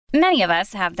Many of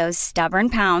us have those stubborn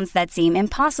pounds that seem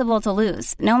impossible to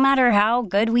lose, no matter how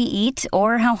good we eat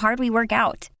or how hard we work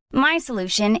out. My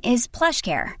solution is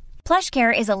PlushCare.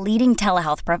 PlushCare is a leading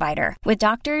telehealth provider with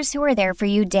doctors who are there for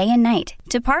you day and night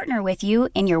to partner with you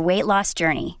in your weight loss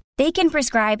journey. They can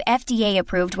prescribe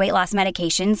FDA-approved weight loss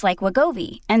medications like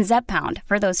Wegovy and Zepbound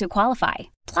for those who qualify.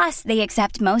 Plus, they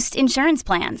accept most insurance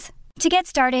plans. To get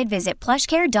started, visit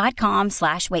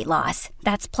plushcare.com/weightloss.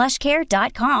 That's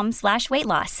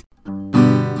plushcare.com/weightloss.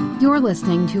 You're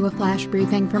listening to a flash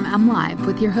briefing from MLive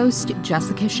with your host,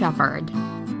 Jessica Shepard.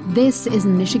 This is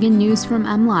Michigan News from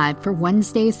MLive for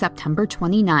Wednesday, September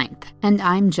 29th, and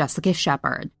I'm Jessica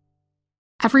Shepard.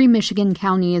 Every Michigan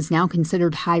county is now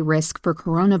considered high risk for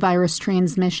coronavirus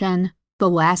transmission. The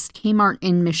last Kmart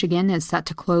in Michigan is set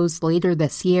to close later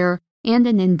this year, and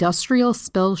an industrial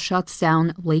spill shuts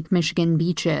down Lake Michigan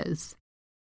beaches.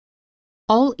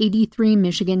 All 83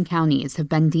 Michigan counties have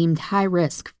been deemed high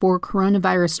risk for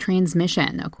coronavirus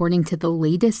transmission, according to the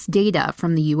latest data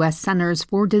from the U.S. Centers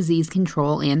for Disease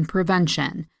Control and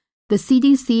Prevention. The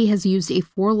CDC has used a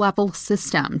 4-level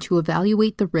system to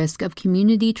evaluate the risk of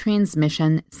community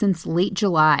transmission since late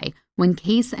July, when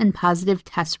case and positive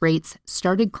test rates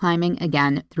started climbing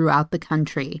again throughout the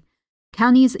country.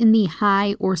 Counties in the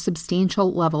high or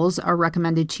substantial levels are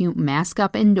recommended to mask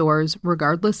up indoors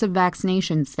regardless of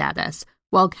vaccination status,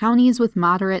 while counties with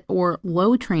moderate or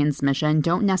low transmission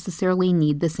don't necessarily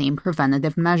need the same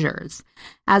preventative measures.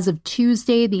 As of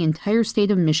Tuesday, the entire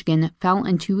state of Michigan fell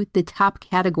into the top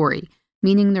category,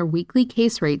 meaning their weekly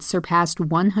case rates surpassed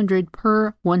 100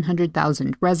 per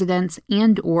 100,000 residents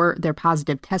and/or their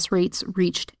positive test rates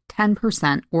reached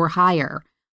 10% or higher.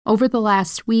 Over the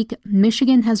last week,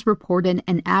 Michigan has reported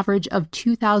an average of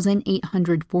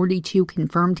 2,842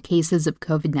 confirmed cases of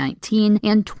COVID-19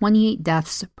 and 28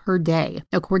 deaths per day,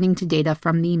 according to data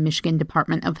from the Michigan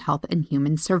Department of Health and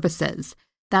Human Services.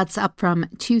 That's up from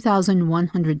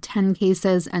 2,110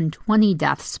 cases and 20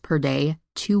 deaths per day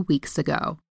 2 weeks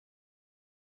ago.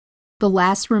 The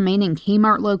last remaining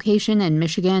Kmart location in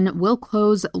Michigan will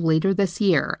close later this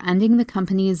year, ending the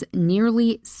company's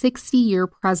nearly 60-year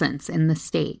presence in the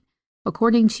state.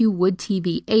 According to Wood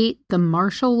TV 8, the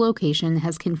Marshall location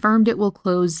has confirmed it will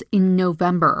close in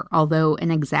November, although an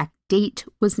exact date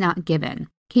was not given.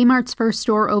 Kmart's first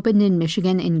store opened in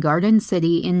Michigan in Garden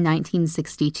City in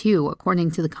 1962,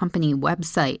 according to the company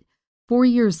website. 4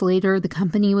 years later, the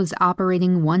company was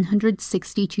operating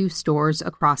 162 stores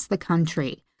across the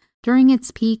country. During its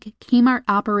peak, Kmart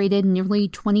operated nearly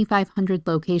 2,500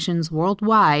 locations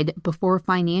worldwide before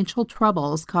financial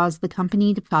troubles caused the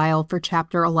company to file for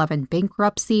Chapter 11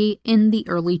 bankruptcy in the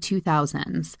early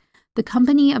 2000s. The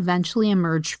company eventually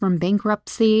emerged from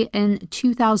bankruptcy in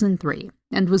 2003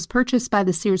 and was purchased by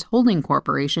the Sears Holding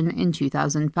Corporation in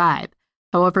 2005.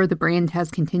 However, the brand has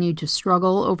continued to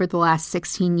struggle over the last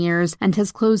 16 years and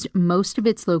has closed most of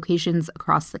its locations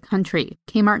across the country.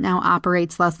 Kmart now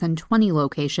operates less than 20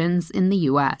 locations in the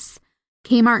U.S.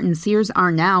 Kmart and Sears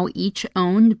are now each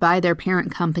owned by their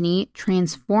parent company,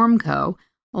 Transformco.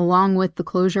 Along with the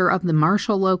closure of the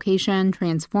Marshall location,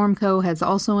 Transformco has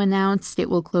also announced it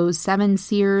will close 7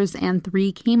 Sears and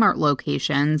 3 Kmart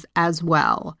locations as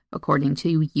well, according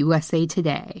to USA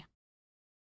Today.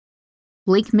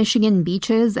 Lake Michigan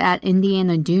beaches at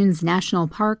Indiana Dunes National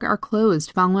Park are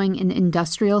closed following an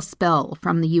industrial spill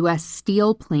from the U.S.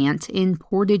 Steel plant in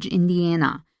Portage,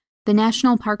 Indiana. The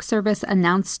National Park Service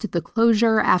announced the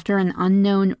closure after an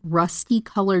unknown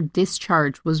rusty-colored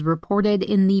discharge was reported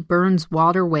in the Burns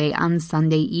Waterway on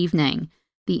Sunday evening.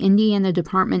 The Indiana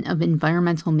Department of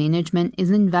Environmental Management is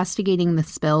investigating the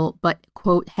spill, but,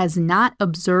 quote, has not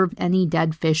observed any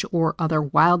dead fish or other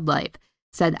wildlife,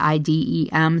 said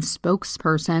IDEM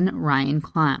spokesperson Ryan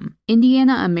Clem.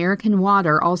 Indiana American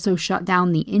Water also shut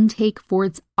down the intake for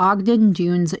its Ogden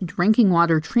Dunes drinking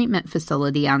water treatment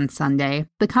facility on Sunday.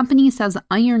 The company says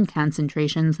iron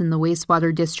concentrations in the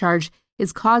wastewater discharge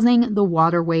is causing the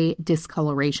waterway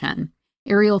discoloration.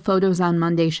 Aerial photos on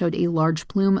Monday showed a large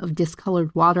plume of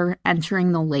discolored water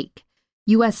entering the lake.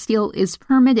 U.S. Steel is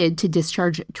permitted to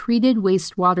discharge treated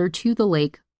wastewater to the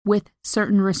lake with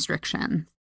certain restrictions.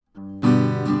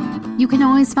 You can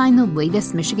always find the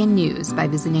latest Michigan news by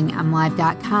visiting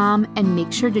mlive.com, and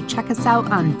make sure to check us out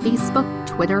on Facebook,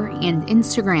 Twitter, and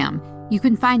Instagram. You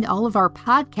can find all of our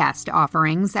podcast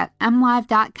offerings at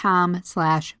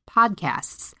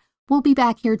mlive.com/podcasts. We'll be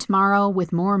back here tomorrow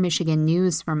with more Michigan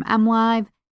news from MLive.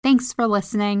 Thanks for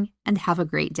listening, and have a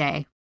great day.